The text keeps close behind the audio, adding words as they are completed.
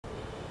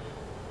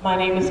My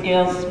name is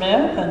Gail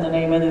Smith, and the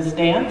name of this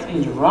dance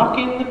is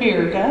Rockin The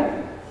Beer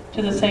Gut,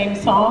 to the same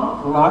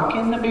song,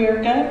 Rockin The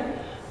Beer Gut,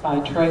 by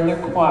Trailer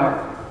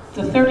Choir. It's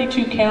a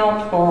 32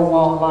 count,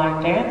 4-wall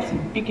line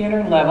dance,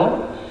 beginner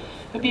level.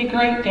 It would be a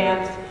great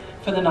dance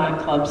for the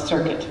nightclub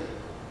circuit.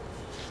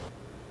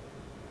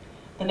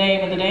 The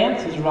name of the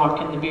dance is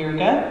Rockin The Beer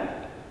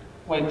Gut.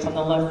 Weights on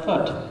the left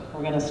foot.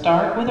 We're going to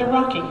start with a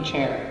rocking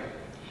chair.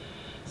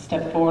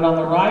 Step forward on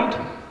the right,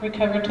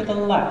 recover to the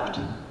left.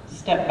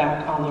 Step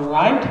back on the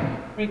right,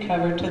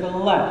 recover to the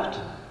left.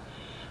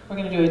 We're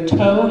going to do a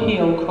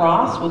toe-heel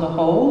cross with a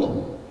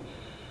hold.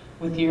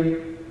 With your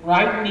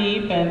right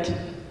knee bent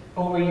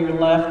over your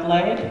left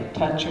leg,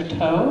 touch your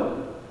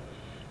toe.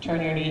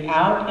 Turn your knee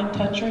out and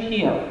touch your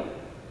heel.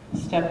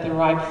 Step the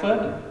right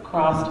foot,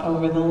 crossed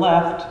over the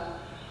left.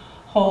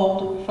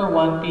 Hold for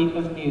 1 beat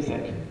of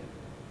music.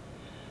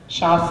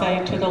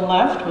 Chassé to the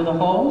left with a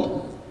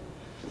hold.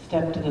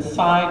 Step to the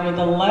side with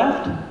the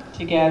left,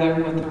 together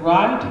with the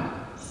right.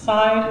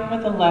 Side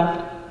with the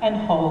left, and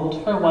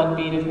hold for 1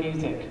 beat of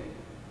music.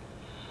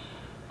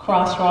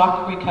 Cross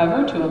rock,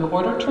 recover to a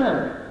quarter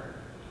turn.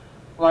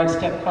 Right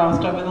step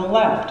crossed over the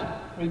left.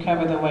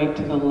 Recover the weight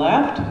to the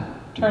left.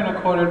 Turn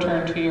a quarter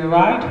turn to your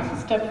right.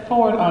 Step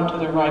forward onto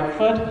the right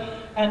foot,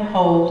 and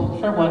hold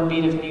for 1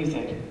 beat of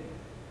music.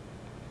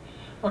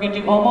 We're going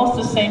to do almost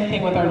the same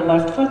thing with our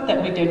left foot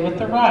that we did with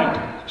the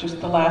right. Just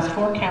the last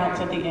 4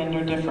 counts at the end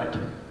are different.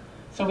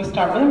 So we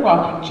start with a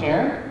rocking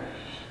chair.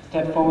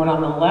 Step forward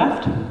on the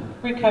left,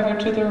 recover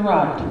to the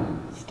right.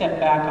 Step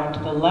back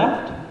onto the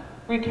left,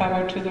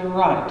 recover to the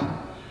right.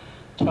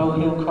 Toe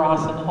heel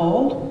cross and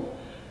hold.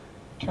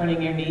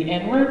 Turning your knee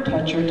inward,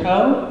 touch your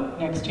toe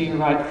next to your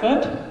right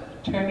foot.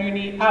 Turn your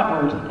knee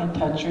outward and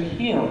touch your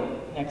heel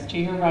next to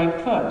your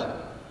right foot.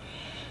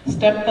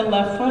 Step the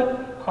left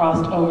foot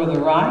crossed over the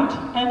right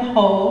and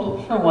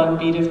hold for 1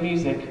 beat of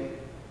music.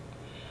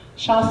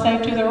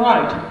 Chassé to the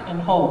right and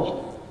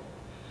hold.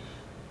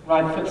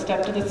 Right foot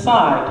step to the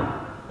side.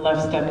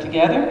 Left step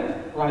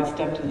together, right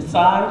step to the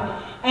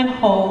side, and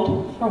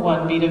hold for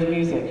 1 beat of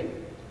music.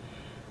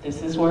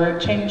 This is where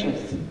it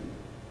changes.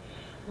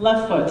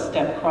 Left foot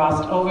step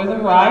crossed over the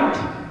right.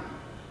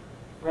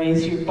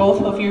 Raise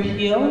both of your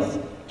heels.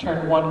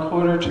 Turn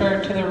 1/4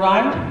 turn to the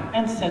right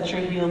and set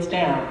your heels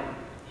down.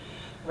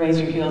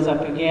 Raise your heels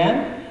up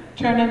again.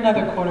 Turn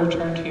another quarter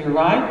turn to your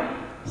right.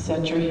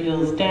 Set your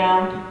heels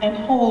down and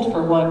hold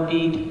for 1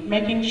 beat,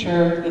 making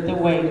sure that the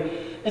weight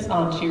is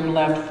onto your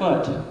left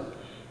foot.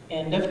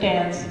 End of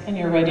dance, and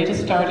you're ready to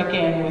start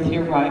again with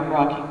your right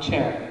rocking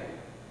chair.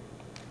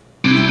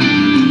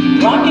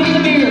 Rockin The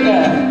Beer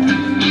Gut.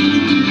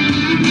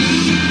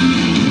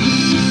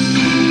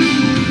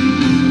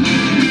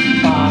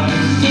 5,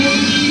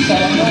 6,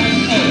 7,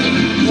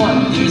 8.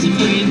 1, There's a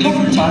million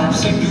different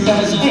types of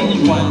girls,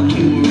 only one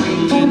who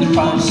are 4,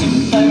 5, 6,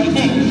 7,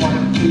 8.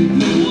 1, 2,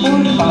 3, 4,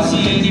 5,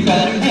 6, any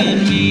better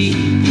than me.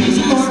 There's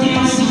a 4,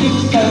 5,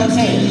 6, 7,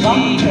 8.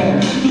 Rocking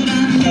chair.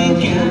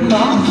 Toe-heel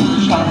cross,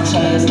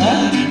 Chassé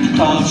left,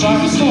 cross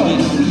rock story,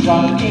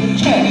 rocking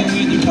chair.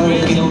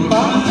 Toe-heel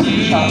cross,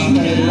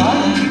 Chassé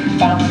right,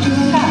 bounce to a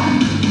half.